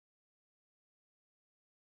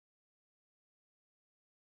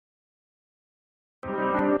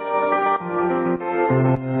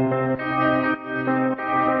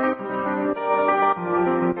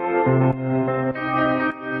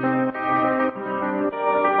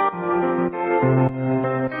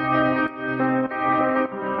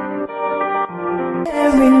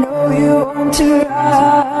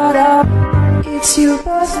your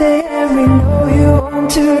birthday and we know you want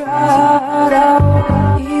to ride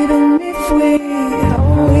out. Even if we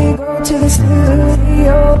only go to the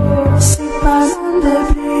studio, sleep on the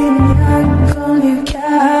blanket on your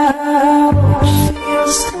couch.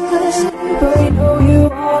 Feels good, but we know you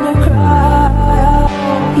wanna cry out.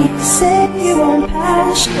 You say you want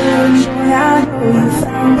passion, boy, I know you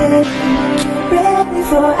found it. Get ready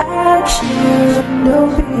for action,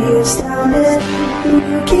 don't be astounded.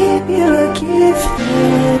 We'll give you a gift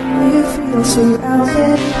when you feel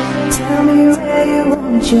surrounded. Tell me where you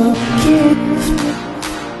want your gift.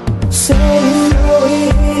 So you know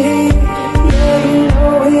it, yeah you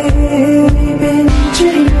know it. We've been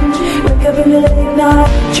dreaming, wake up in the late night,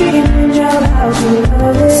 dreaming of how to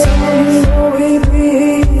love it. So you know it,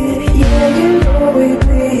 yeah you know it,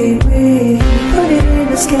 we put it in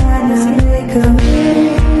the sky now, make a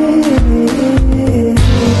wish.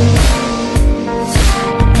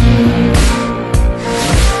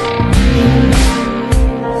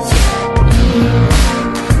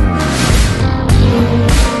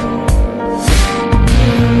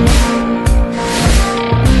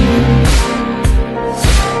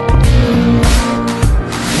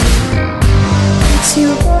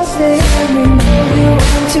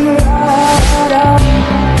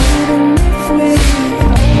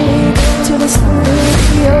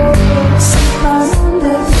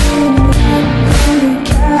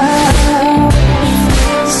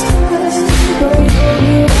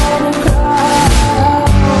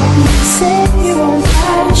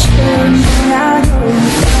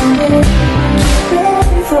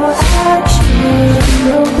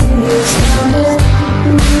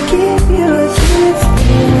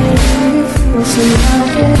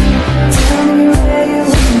 Tell me where you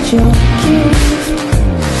want your